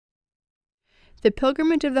The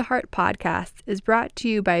Pilgrimage of the Heart podcast is brought to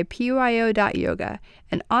you by PYO.yoga,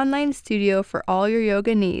 an online studio for all your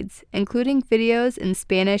yoga needs, including videos in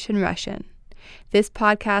Spanish and Russian. This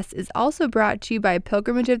podcast is also brought to you by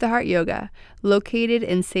Pilgrimage of the Heart Yoga, located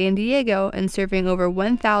in San Diego and serving over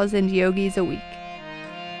 1,000 yogis a week.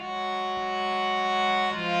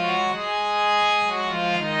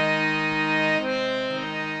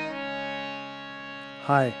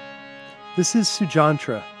 Hi, this is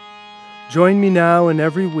Sujantra. Join me now and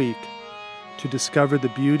every week to discover the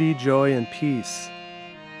beauty, joy, and peace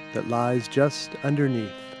that lies just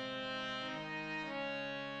underneath.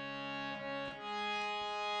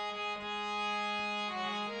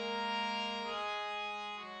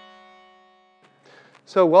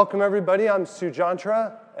 So welcome everybody, I'm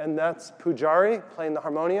Sujantra, and that's Pujari playing the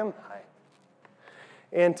harmonium. Hi.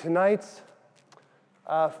 And tonight's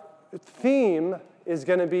theme is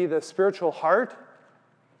going to be the spiritual heart,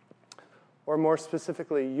 or more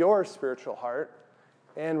specifically, your spiritual heart.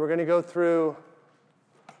 And we're going to go through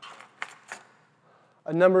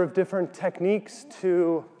a number of different techniques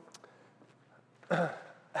to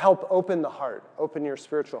help open the heart, open your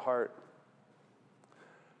spiritual heart.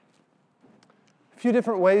 A few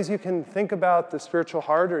different ways you can think about the spiritual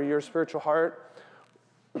heart or your spiritual heart.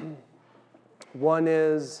 One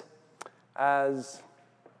is as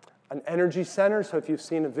an energy center. So if you've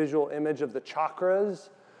seen a visual image of the chakras,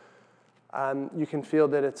 you can feel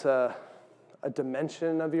that it's a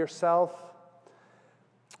dimension of yourself.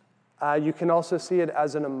 You can also see it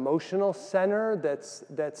as an emotional center that's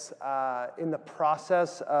in the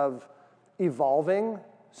process of evolving.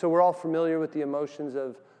 So we're all familiar with the emotions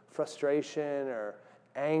of frustration or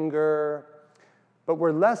anger, but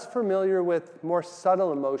we're less familiar with more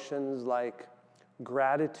subtle emotions like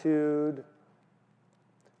gratitude,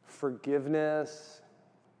 forgiveness,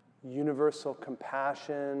 universal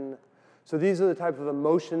compassion. So these are the type of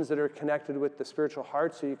emotions that are connected with the spiritual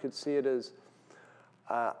heart. So you could see it as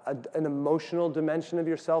an emotional dimension of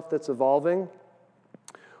yourself that's evolving.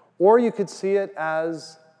 Or you could see it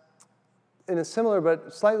as, in a similar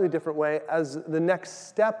but slightly different way, as the next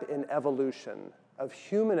step in evolution, of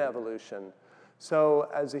human evolution. So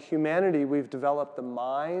as a humanity, we've developed the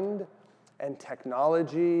mind and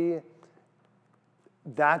technology,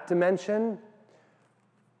 that dimension.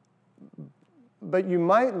 But you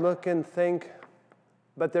might look and think,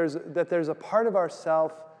 but there's a part of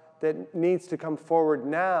ourself that needs to come forward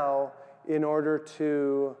now in order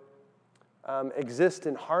to exist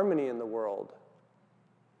in harmony in the world.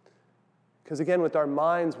 Because again, with our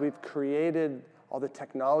minds, we've created all the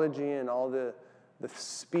technology and all the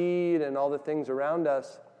speed and all the things around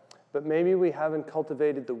us, but maybe we haven't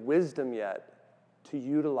cultivated the wisdom yet to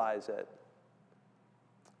utilize it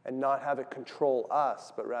and not have it control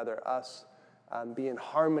us, but rather us be in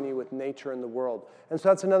harmony with nature and the world. And so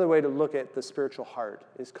that's another way to look at the spiritual heart,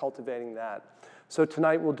 is cultivating that. So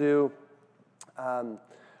tonight we'll do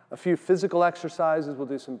a few physical exercises, we'll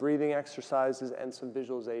do some breathing exercises, and some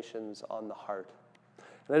visualizations on the heart.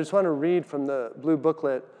 And I just want to read from the blue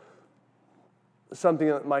booklet something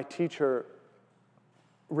that my teacher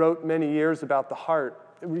wrote many years ago about the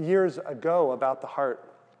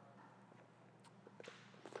heart.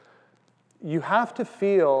 You have to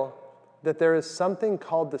feel that there is something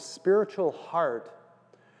called the spiritual heart,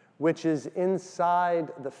 which is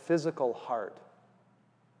inside the physical heart.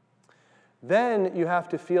 Then you have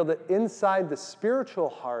to feel that inside the spiritual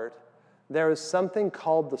heart, there is something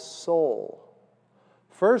called the soul.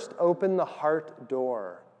 First, open the heart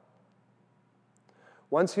door.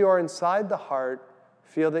 Once you are inside the heart,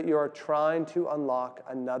 feel that you are trying to unlock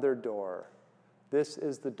another door. This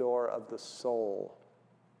is the door of the soul.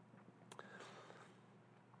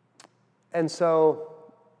 And so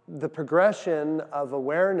the progression of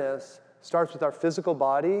awareness starts with our physical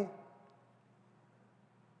body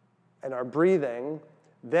and our breathing.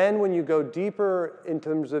 Then when you go deeper in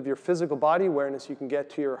terms of your physical body awareness, you can get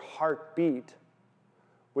to your heartbeat,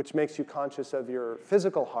 which makes you conscious of your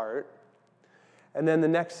physical heart. And then the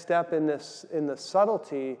next step in the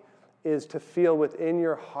subtlety is to feel within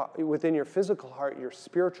your physical heart, your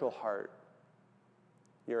spiritual heart,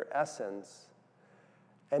 your essence.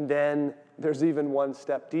 And then there's even one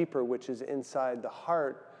step deeper, which is inside the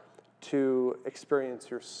heart, to experience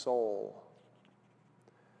your soul.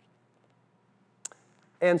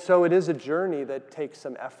 And so it is a journey that takes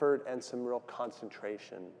some effort and some real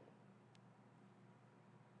concentration.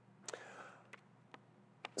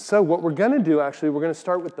 So what we're going to do, actually, we're going to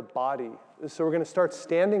start with the body. So we're going to start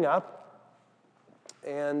standing up,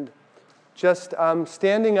 and just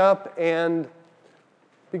standing up, and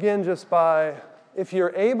begin just by, if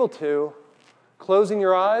you're able to, closing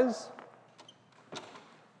your eyes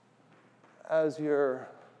as you're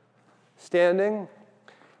standing,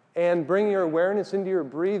 and bring your awareness into your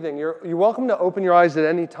breathing. You're welcome to open your eyes at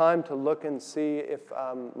any time to look and see if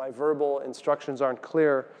my verbal instructions aren't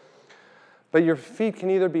clear. But your feet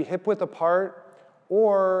can either be hip-width apart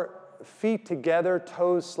or feet together,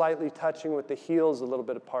 toes slightly touching with the heels a little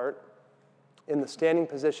bit apart in the standing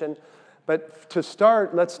position. But to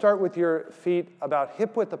start, let's start with your feet about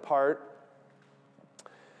hip-width apart.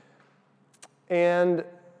 And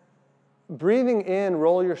breathing in,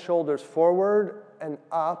 roll your shoulders forward and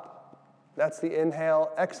up. That's the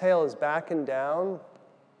inhale. Exhale is back and down.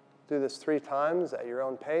 Do this 3 times at your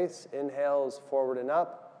own pace. Inhale is forward and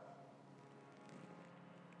up.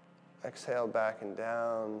 Exhale, back and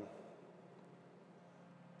down.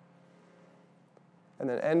 And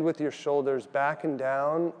then end with your shoulders back and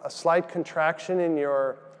down. A slight contraction in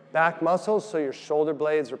your back muscles, so your shoulder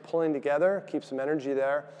blades are pulling together. Keep some energy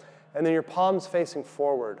there. And then your palms facing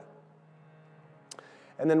forward.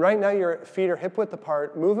 And then right now your feet are hip-width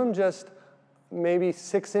apart. Move them just maybe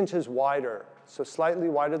 6 inches wider, so slightly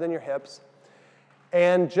wider than your hips.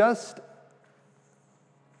 And just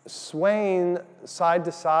swaying side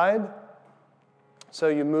to side. So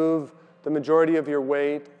you move the majority of your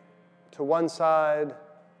weight to one side,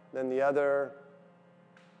 then the other.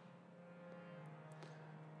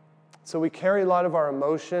 So we carry a lot of our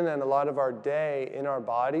emotion and a lot of our day in our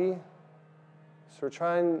body. So we're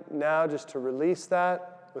trying now just to release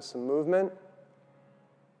that with some movement.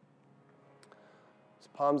 So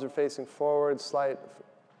palms are facing forward, slight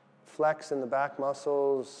flex in the back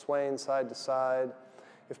muscles, swaying side to side.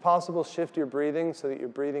 If possible, shift your breathing so that you're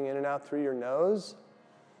breathing in and out through your nose.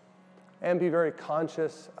 And be very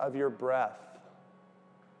conscious of your breath.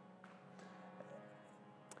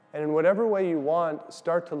 And in whatever way you want,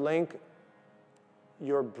 start to link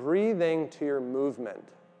your breathing to your movement.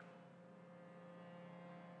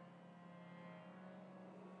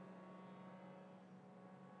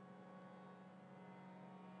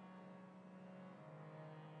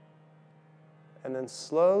 And then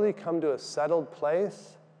slowly come to a settled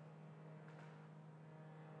place.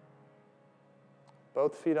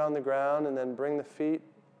 Both feet on the ground, and then bring the feet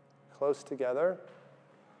close together,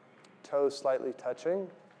 toes slightly touching.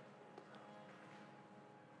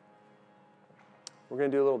 We're going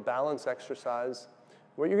to do a little balance exercise.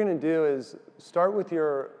 What you're going to do is start with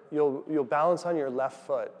you'll balance on your left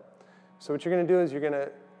foot. So what you're going to do is you're going to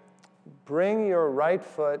bring your right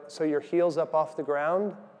foot so your heel's up off the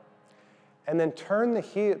ground, and then turn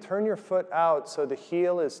your foot out so the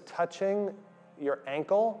heel is touching your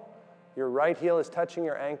ankle. Your right heel is touching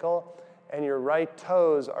your ankle, and your right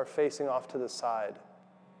toes are facing off to the side.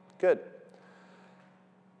 Good.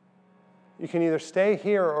 You can either stay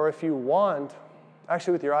here, or if you want,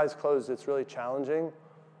 actually with your eyes closed, it's really challenging.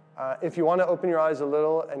 If you want to open your eyes a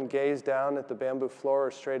little and gaze down at the bamboo floor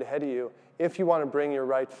or straight ahead of you, if you want to bring your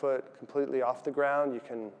right foot completely off the ground, you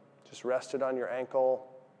can just rest it on your ankle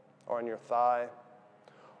or on your thigh.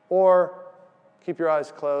 Or keep your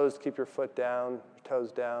eyes closed, keep your foot down, your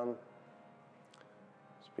toes down.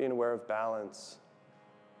 Being aware of balance.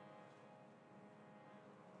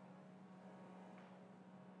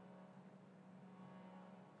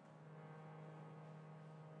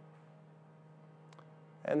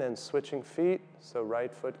 And then switching feet, so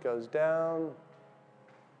right foot goes down,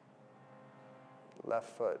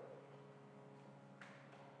 left foot.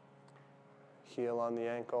 Heel on the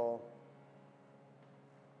ankle.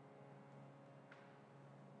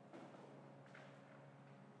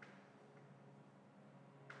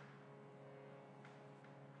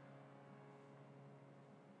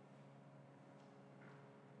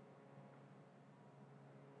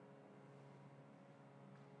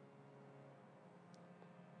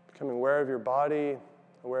 Becoming aware of your body,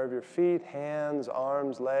 aware of your feet, hands,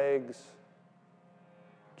 arms, legs,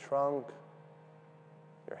 trunk,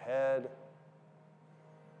 your head.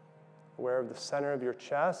 Aware of the center of your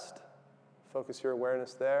chest. Focus your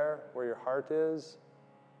awareness there, where your heart is.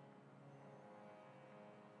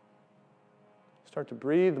 Start to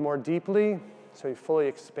breathe more deeply, so you fully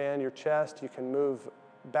expand your chest. You can move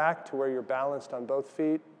back to where you're balanced on both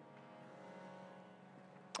feet.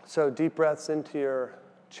 So deep breaths into your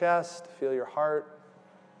chest, feel your heart.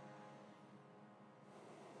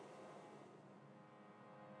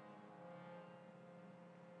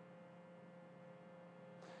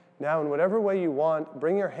 Now, in whatever way you want,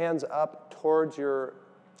 bring your hands up towards your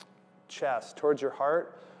chest, towards your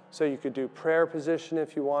heart. So you could do prayer position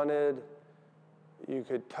if you wanted. You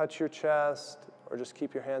could touch your chest, or just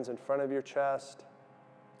keep your hands in front of your chest.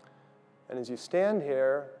 And as you stand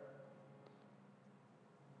here,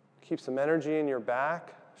 keep some energy in your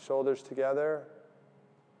back. Shoulders together.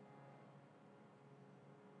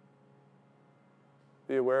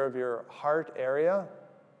 Be aware of your heart area.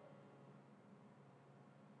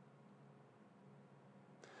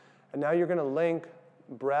 And now you're going to link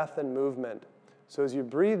breath and movement. So as you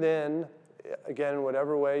breathe in, again,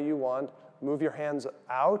 whatever way you want, move your hands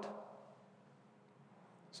out.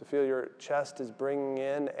 So feel your chest is bringing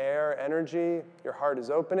in air, energy. Your heart is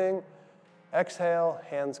opening. Exhale,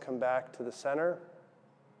 hands come back to the center.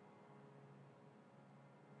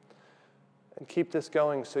 And keep this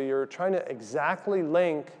going. So you're trying to exactly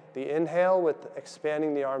link the inhale with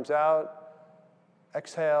expanding the arms out.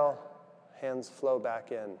 Exhale, hands flow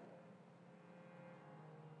back in.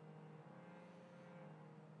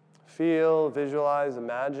 Feel, visualize,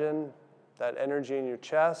 imagine that energy in your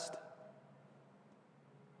chest.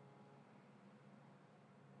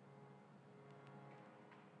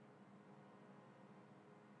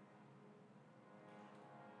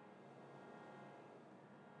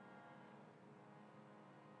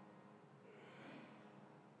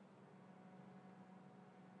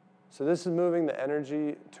 So this is moving the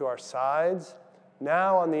energy to our sides.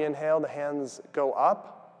 Now on the inhale, the hands go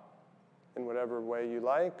up in whatever way you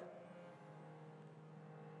like.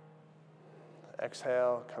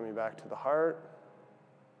 Exhale, coming back to the heart.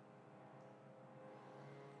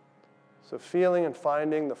 So feeling and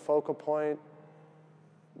finding the focal point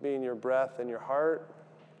being your breath and your heart.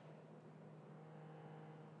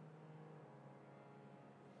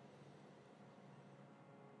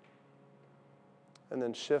 And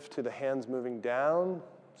then shift to the hands moving down,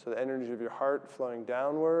 so the energy of your heart flowing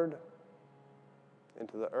downward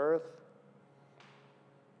into the earth.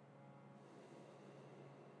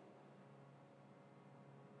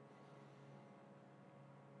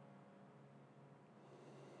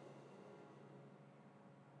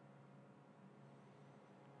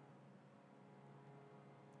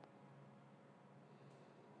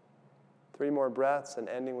 Three more breaths and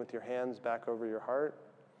ending with your hands back over your heart.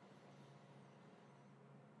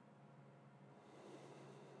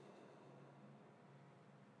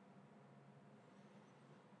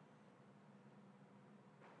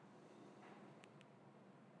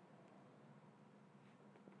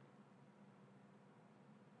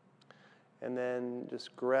 And then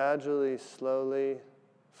just gradually, slowly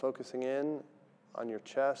focusing in on your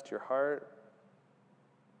chest, your heart.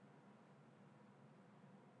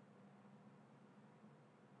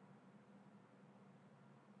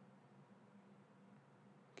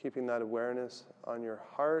 Keeping that awareness on your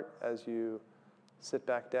heart as you sit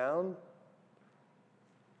back down.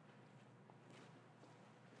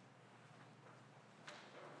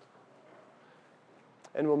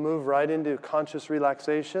 And we'll move right into conscious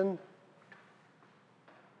relaxation.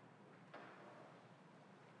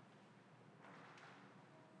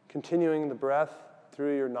 Continuing the breath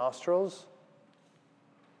through your nostrils.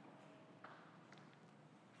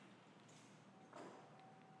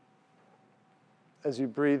 As you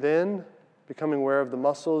breathe in, becoming aware of the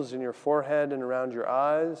muscles in your forehead and around your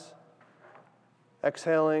eyes.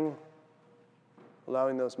 Exhaling,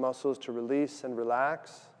 allowing those muscles to release and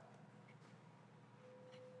relax.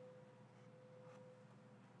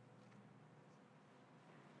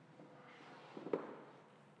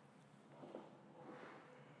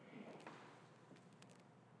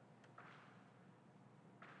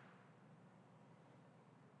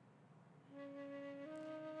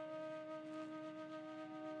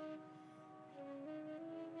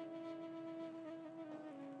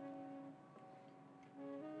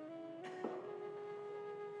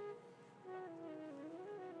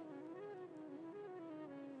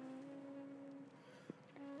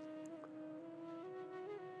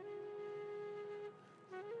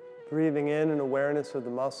 Breathing in an awareness of the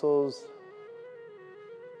muscles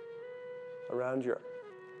around your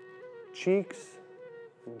cheeks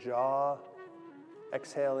and jaw.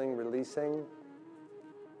 Exhaling, releasing.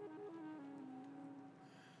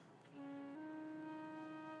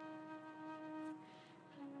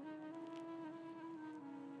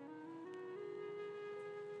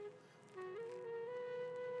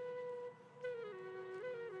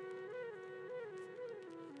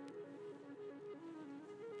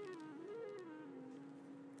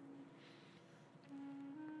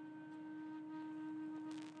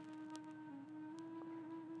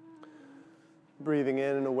 Breathing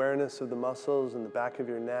in an awareness of the muscles in the back of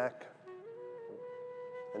your neck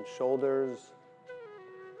and shoulders.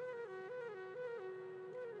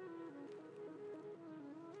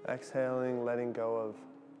 Exhaling, letting go of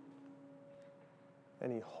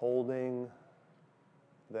any holding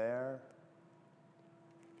there.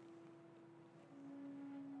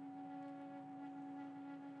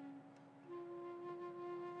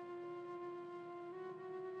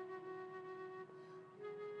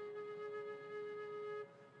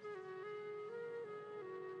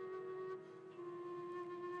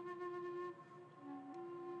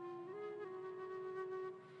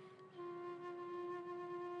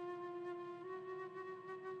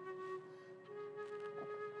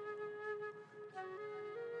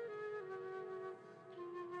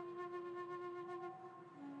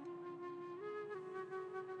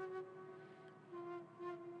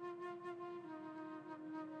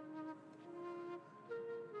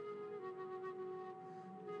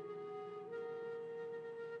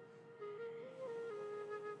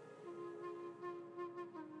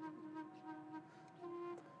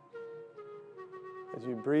 As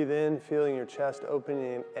you breathe in, feeling your chest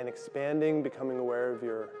opening and expanding, becoming aware of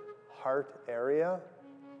your heart area.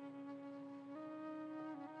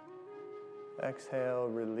 Exhale,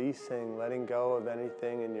 releasing, letting go of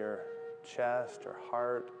anything in your chest or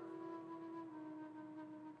heart.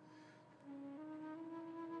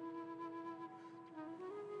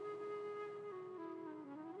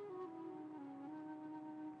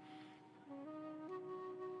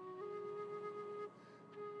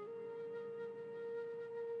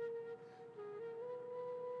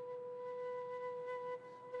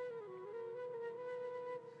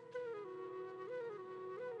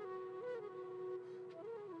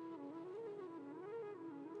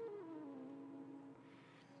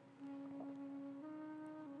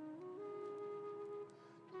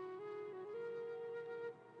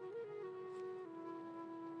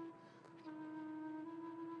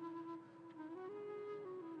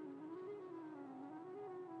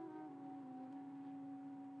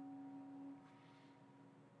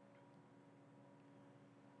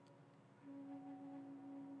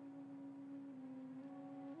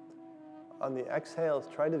 On the exhales,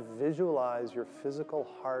 try to visualize your physical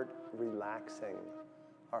heart relaxing.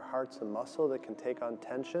 Our heart's a muscle that can take on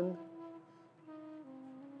tension.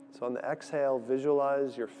 So on the exhale,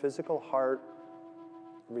 visualize your physical heart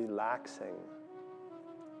relaxing.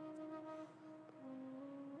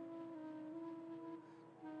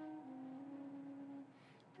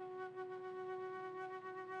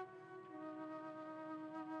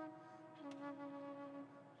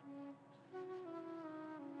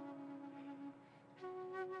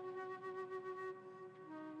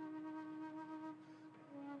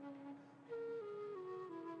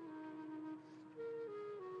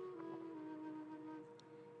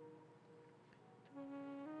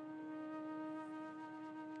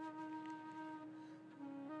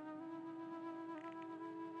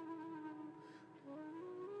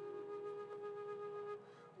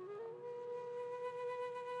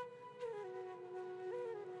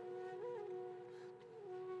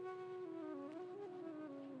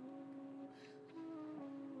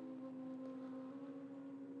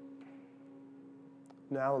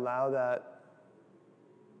 Now allow that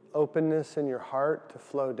openness in your heart to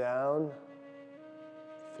flow down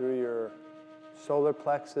through your solar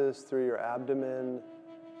plexus, through your abdomen,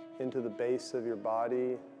 into the base of your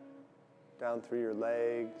body, down through your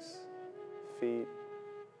legs, feet.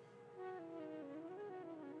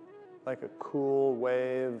 Like a cool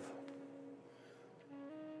wave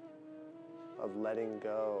of letting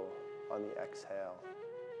go on the exhale.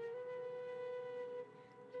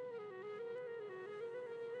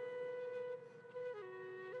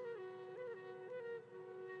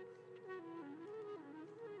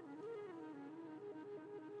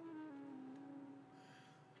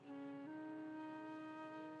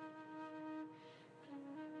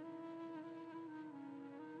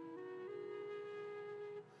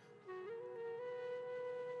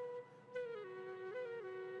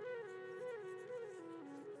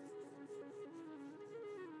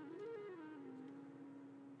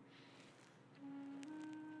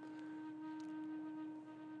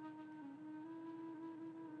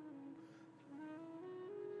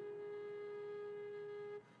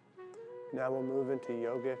 Now we'll move into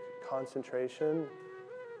yogic concentration.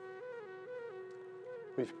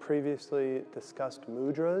 We've previously discussed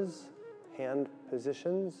mudras, hand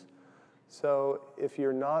positions. So if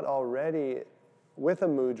you're not already with a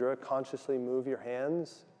mudra, consciously move your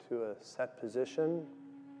hands to a set position.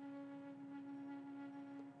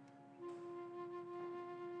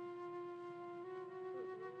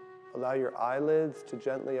 Allow your eyelids to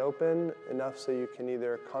gently open, enough so you can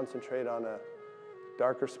either concentrate on a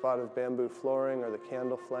darker spot of bamboo flooring or the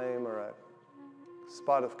candle flame or a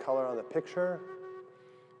spot of color on the picture.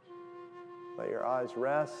 Let your eyes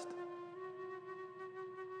rest.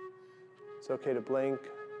 It's okay to blink.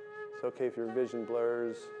 It's okay if your vision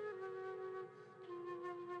blurs.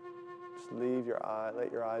 Just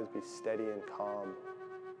let your eyes be steady and calm.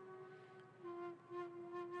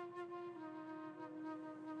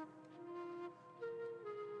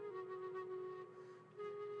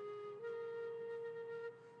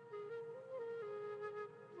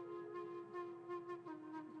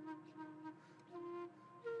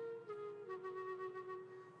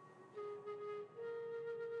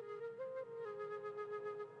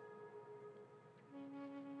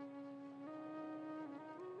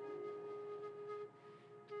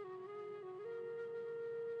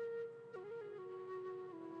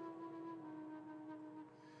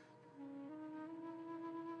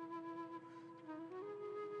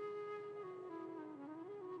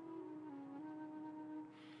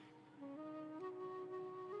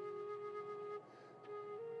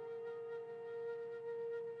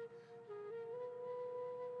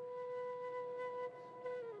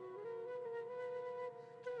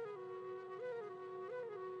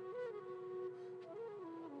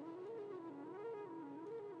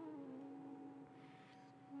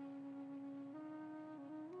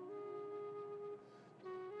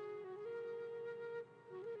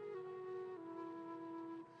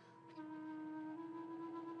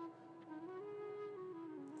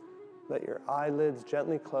 Let your eyelids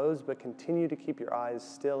gently close, but continue to keep your eyes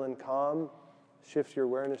still and calm. Shift your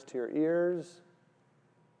awareness to your ears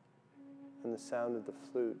and the sound of the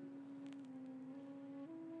flute.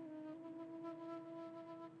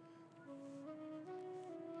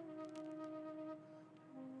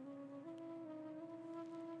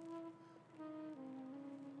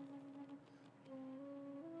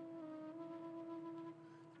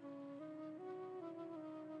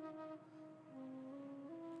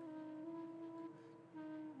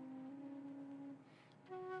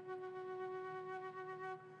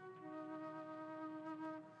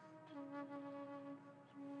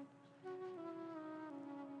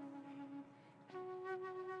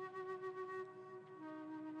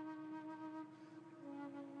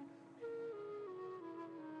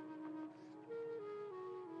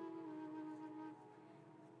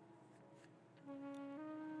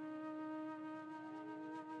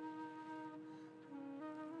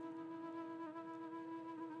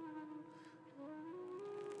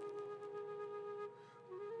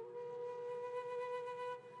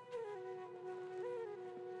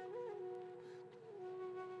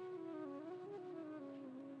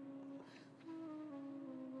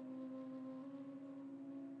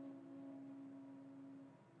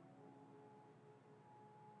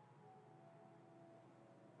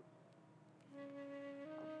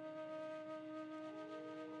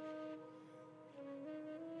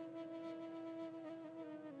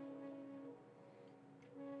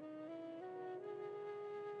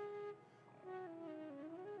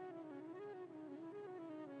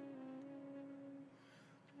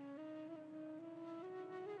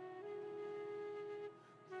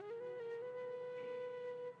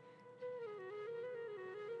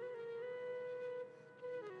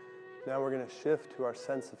 Now we're going to shift to our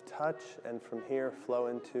sense of touch, and from here flow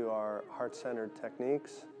into our heart-centered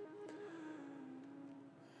techniques.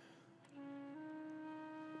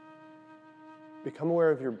 Become aware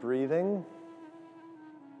of your breathing.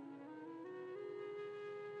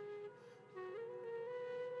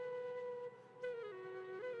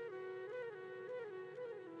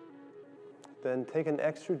 Then take an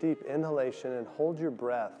extra deep inhalation and hold your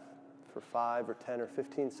breath for 5 or 10 or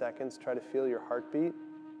 15 seconds. Try to feel your heartbeat.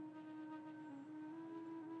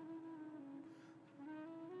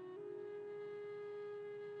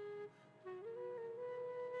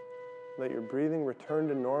 Let your breathing return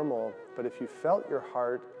to normal, but if you felt your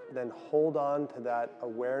heart, then hold on to that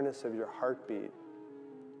awareness of your heartbeat.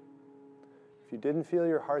 If you didn't feel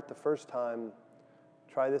your heart the first time,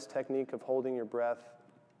 try this technique of holding your breath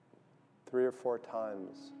 3 or 4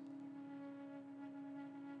 times.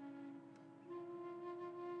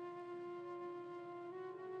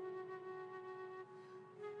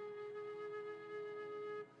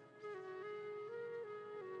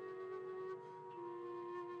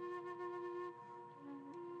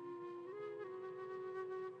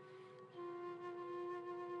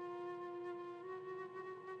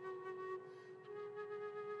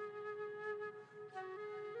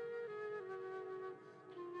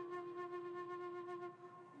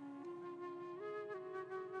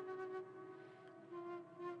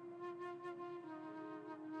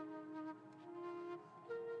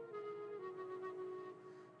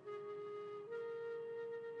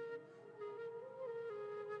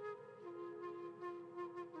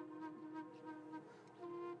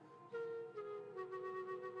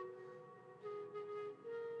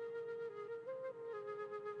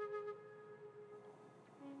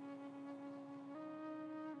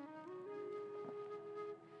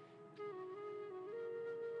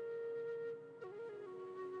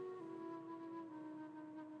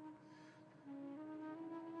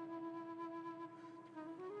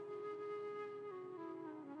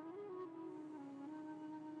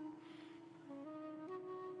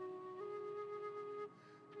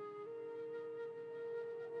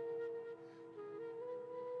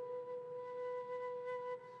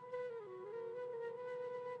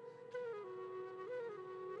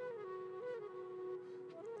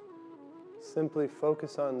 Simply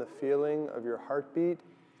focus on the feeling of your heartbeat.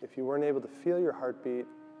 If you weren't able to feel your heartbeat,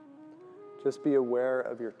 just be aware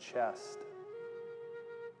of your chest.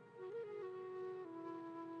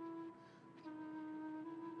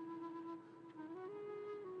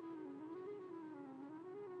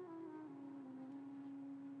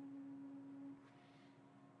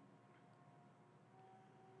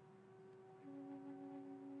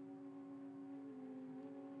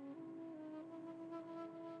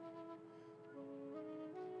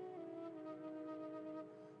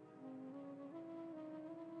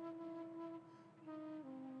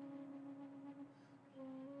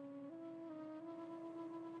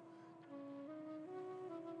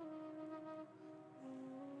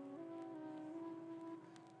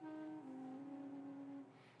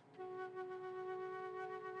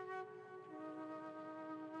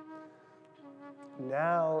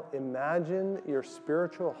 Now imagine your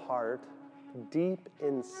spiritual heart deep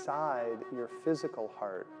inside your physical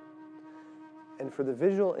heart. And for the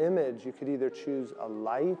visual image, you could either choose a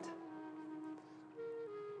light,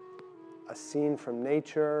 a scene from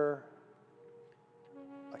nature,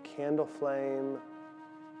 a candle flame,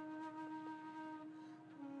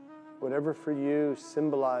 whatever for you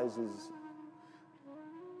symbolizes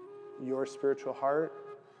your spiritual heart.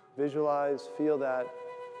 Visualize, feel that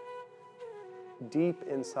deep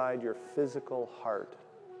inside your physical heart.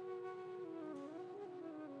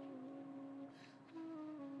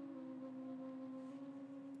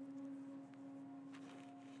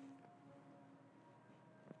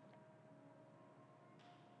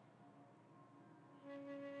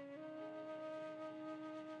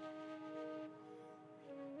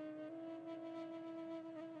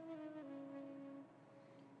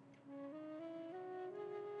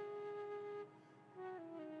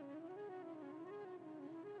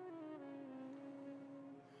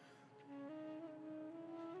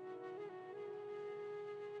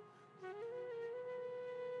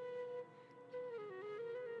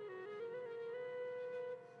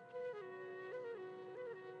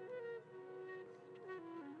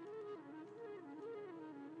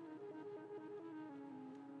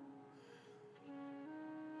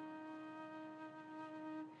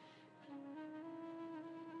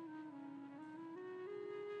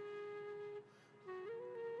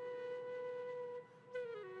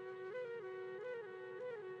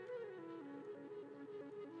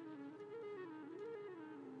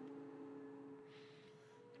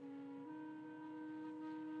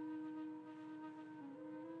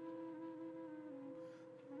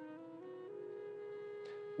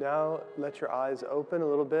 Now let your eyes open a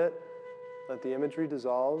little bit. Let the imagery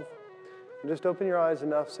dissolve. And just open your eyes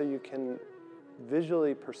enough so you can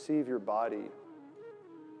visually perceive your body.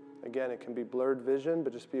 Again, it can be blurred vision,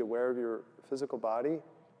 but just be aware of your physical body.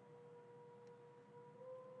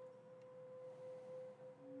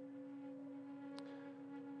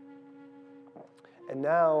 And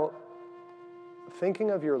now, thinking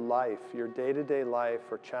of your life, your day-to-day life,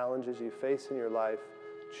 or challenges you face in your life,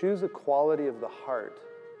 choose a quality of the heart.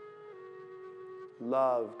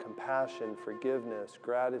 Love, compassion, forgiveness,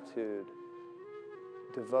 gratitude,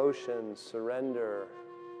 devotion, surrender,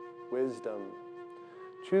 wisdom.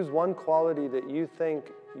 Choose one quality that you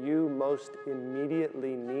think you most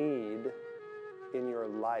immediately need in your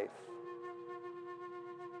life.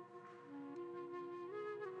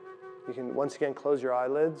 You can once again close your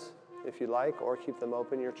eyelids if you like, or keep them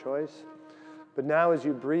open, your choice. But now as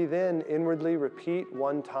you breathe in, inwardly repeat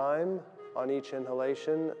one time on each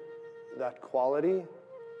inhalation that quality.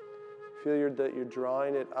 Feel that you're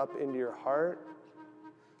drawing it up into your heart.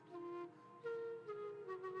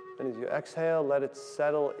 And as you exhale, let it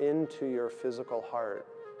settle into your physical heart.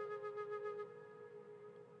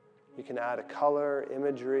 You can add a color,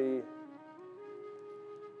 imagery,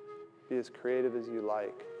 be as creative as you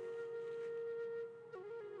like.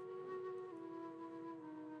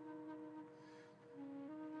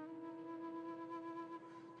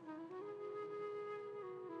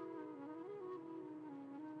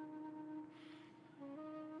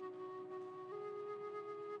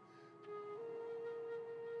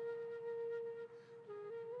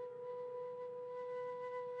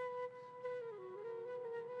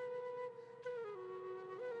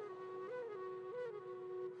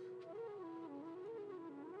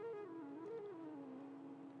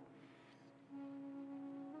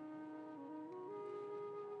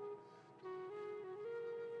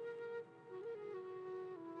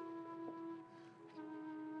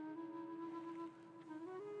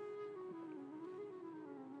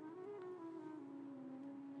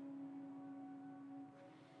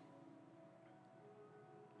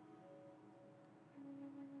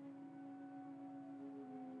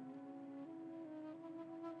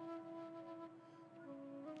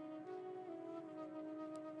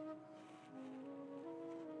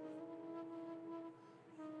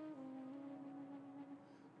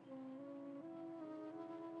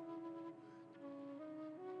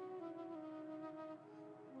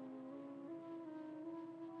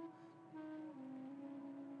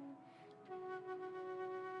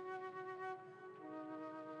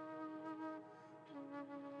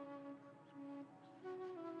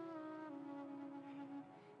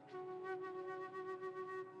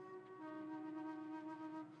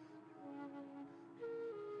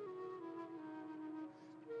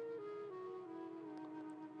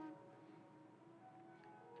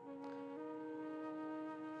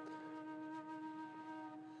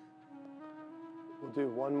 We'll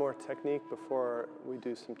do one more technique before we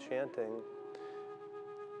do some chanting.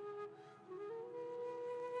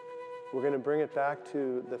 We're going to bring it back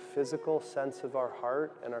to the physical sense of our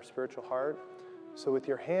heart and our spiritual heart. So with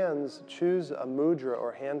your hands, choose a mudra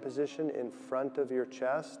or hand position in front of your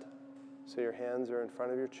chest. So your hands are in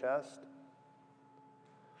front of your chest.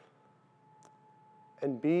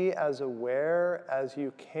 And be as aware as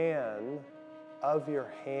you can of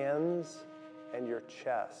your hands and your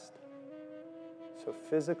chest. So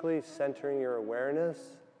physically centering your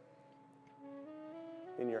awareness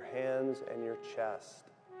in your hands and your chest.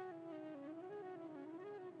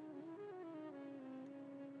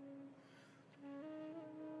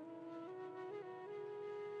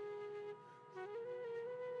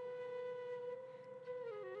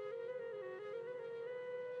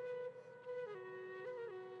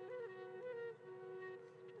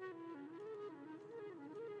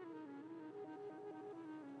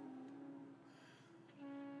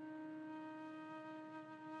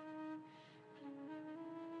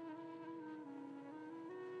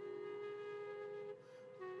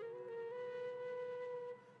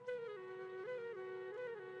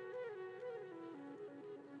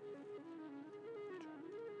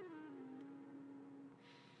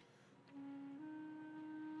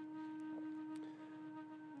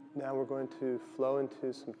 Now we're going to flow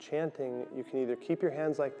into some chanting. You can either keep your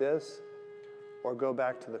hands like this or go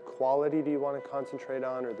back to the quality do you want to concentrate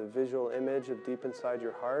on or the visual image of deep inside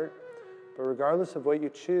your heart. But regardless of what you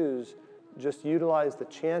choose, just utilize the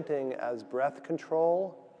chanting as breath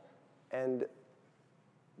control, and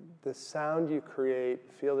the sound you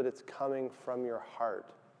create, feel that it's coming from your heart,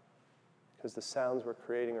 because the sounds we're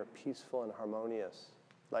creating are peaceful and harmonious,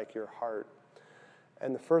 like your heart.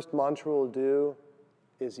 And the first mantra we'll do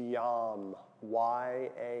is YAM,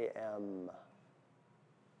 Y-A-M.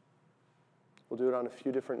 We'll do it on a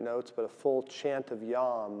few different notes, but a full chant of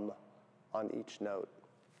YAM on each note.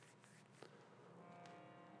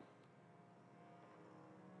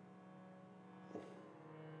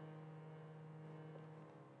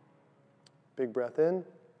 Big breath in.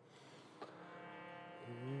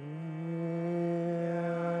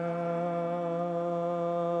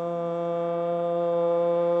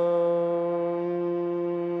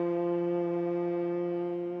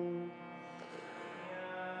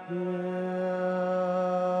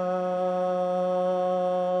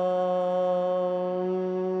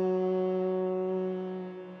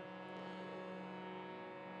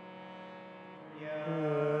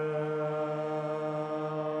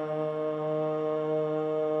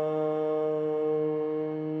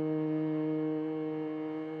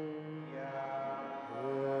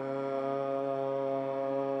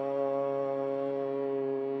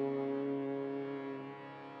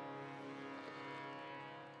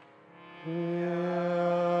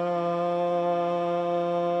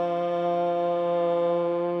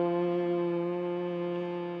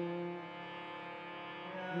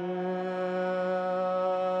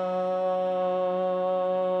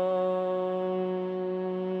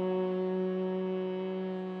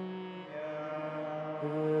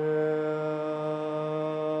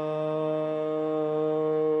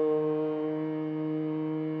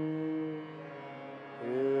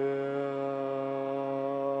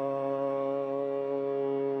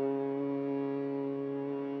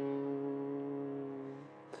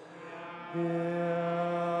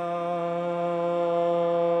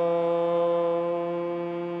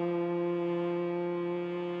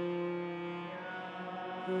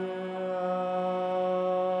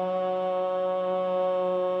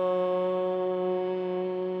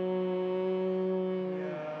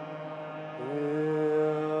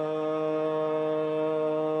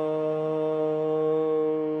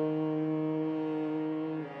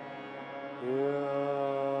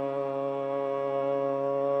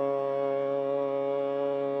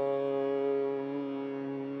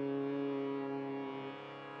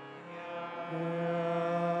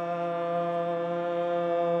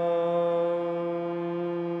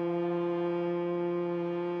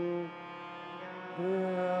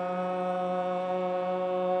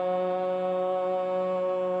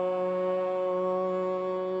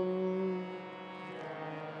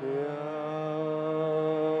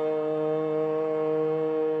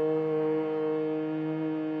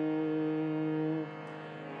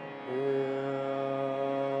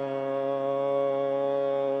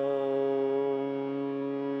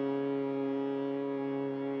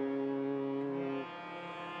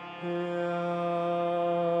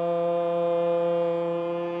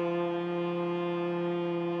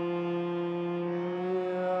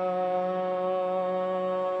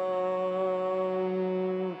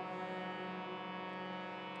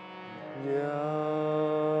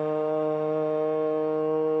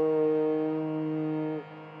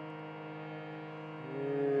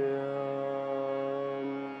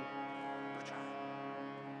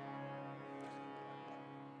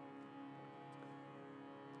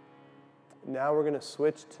 Now we're going to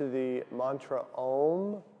switch to the mantra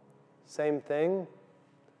Om. Same thing,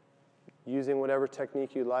 using whatever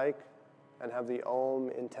technique you like, and have the Om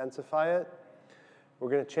intensify it. We're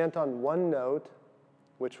going to chant on one note,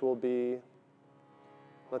 which will be,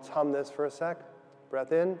 let's hum this for a sec.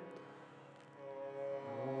 Breath in.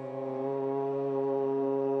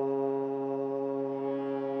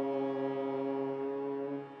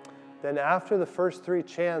 Then after the first three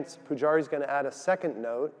chants, Pujari's going to add a second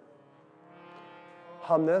note.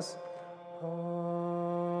 Hum this.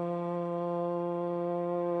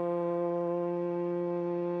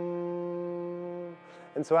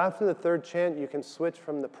 And so after the third chant, you can switch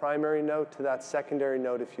from the primary note to that secondary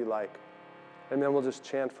note if you like. And then we'll just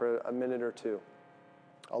chant for a minute or two.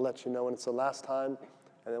 I'll let you know when it's the last time,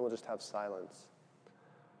 and then we'll just have silence.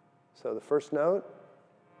 So the first note,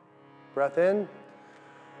 breath in.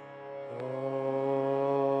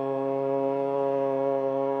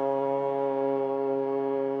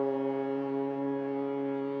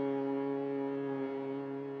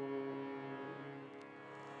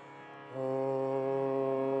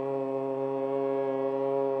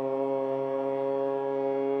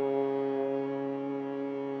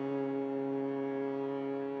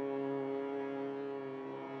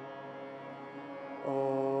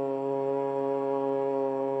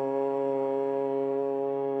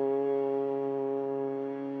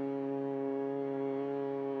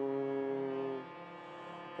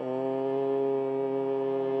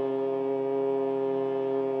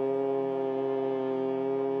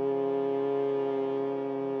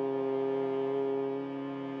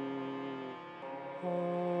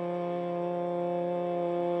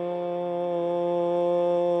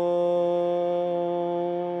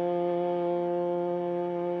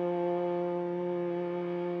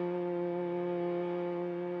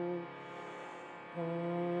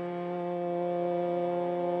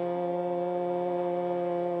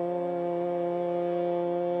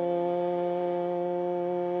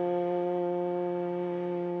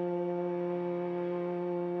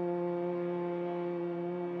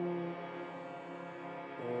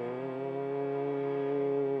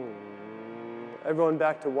 Everyone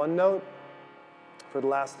back to one note for the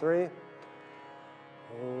last three.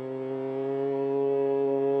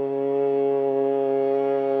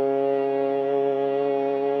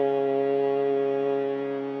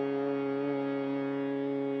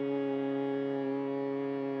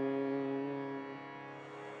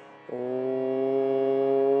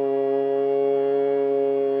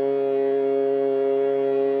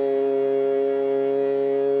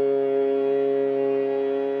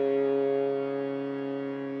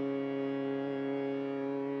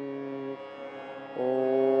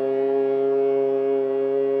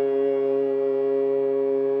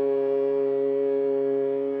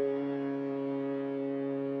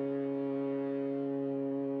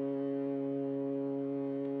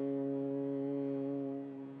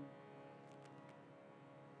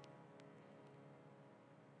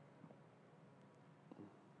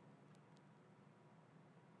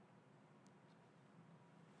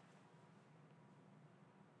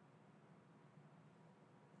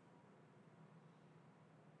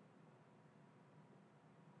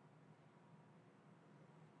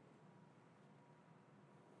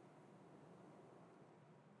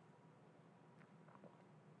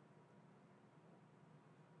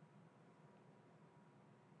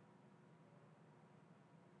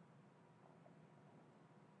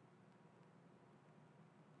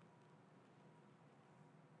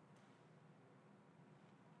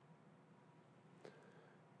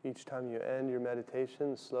 Each time you end your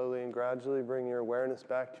meditation, slowly and gradually bring your awareness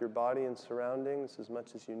back to your body and surroundings as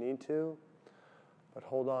much as you need to, but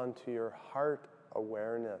hold on to your heart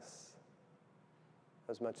awareness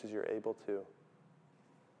as much as you're able to.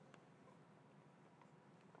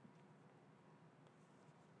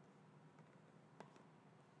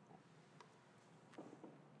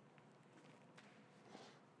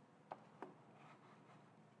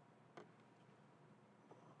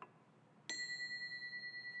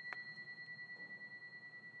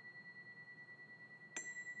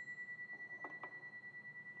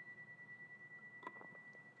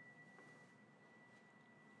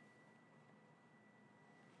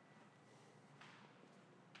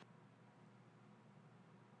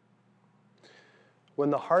 When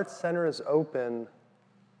the heart center is open,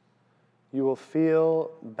 you will feel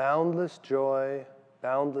boundless joy,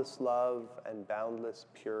 boundless love, and boundless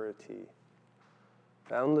purity.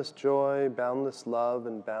 Boundless joy, boundless love,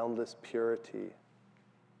 and boundless purity.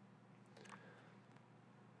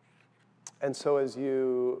 And so as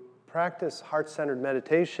you practice heart-centered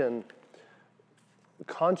meditation,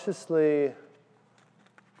 consciously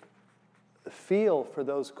feel for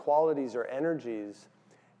those qualities or energies,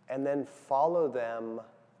 and then follow them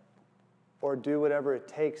or do whatever it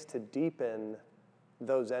takes to deepen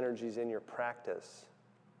those energies in your practice.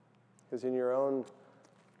 Because in your own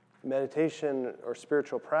meditation or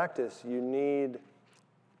spiritual practice, you need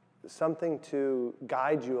something to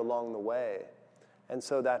guide you along the way. And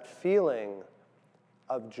so that feeling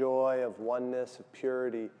of joy, of oneness, of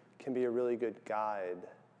purity can be a really good guide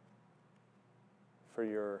for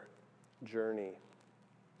your journey.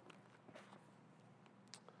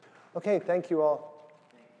 Okay, thank you all.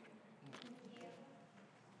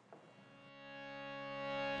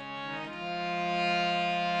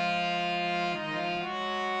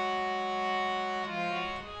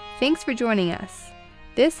 Thanks for joining us.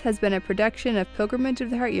 This has been a production of Pilgrimage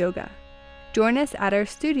of the Heart Yoga. Join us at our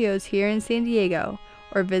studios here in San Diego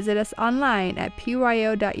or visit us online at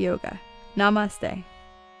pyo.yoga. Namaste.